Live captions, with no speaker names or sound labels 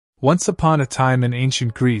Once upon a time in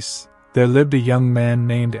ancient Greece, there lived a young man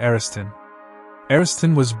named Ariston.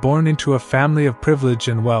 Ariston was born into a family of privilege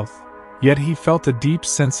and wealth, yet he felt a deep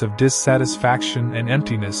sense of dissatisfaction and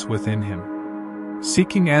emptiness within him.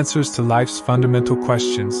 Seeking answers to life's fundamental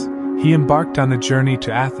questions, he embarked on a journey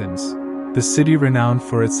to Athens, the city renowned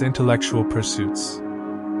for its intellectual pursuits.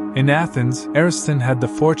 In Athens, Ariston had the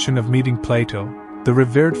fortune of meeting Plato, the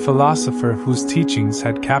revered philosopher whose teachings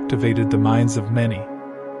had captivated the minds of many.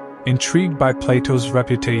 Intrigued by Plato's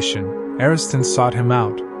reputation, Ariston sought him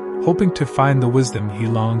out, hoping to find the wisdom he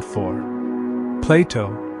longed for.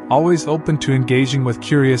 Plato, always open to engaging with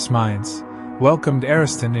curious minds, welcomed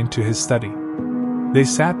Ariston into his study. They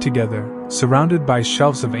sat together, surrounded by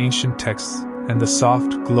shelves of ancient texts and the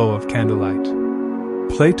soft glow of candlelight.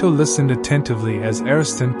 Plato listened attentively as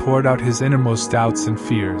Ariston poured out his innermost doubts and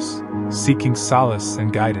fears, seeking solace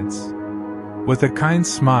and guidance. With a kind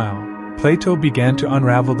smile, Plato began to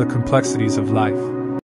unravel the complexities of life,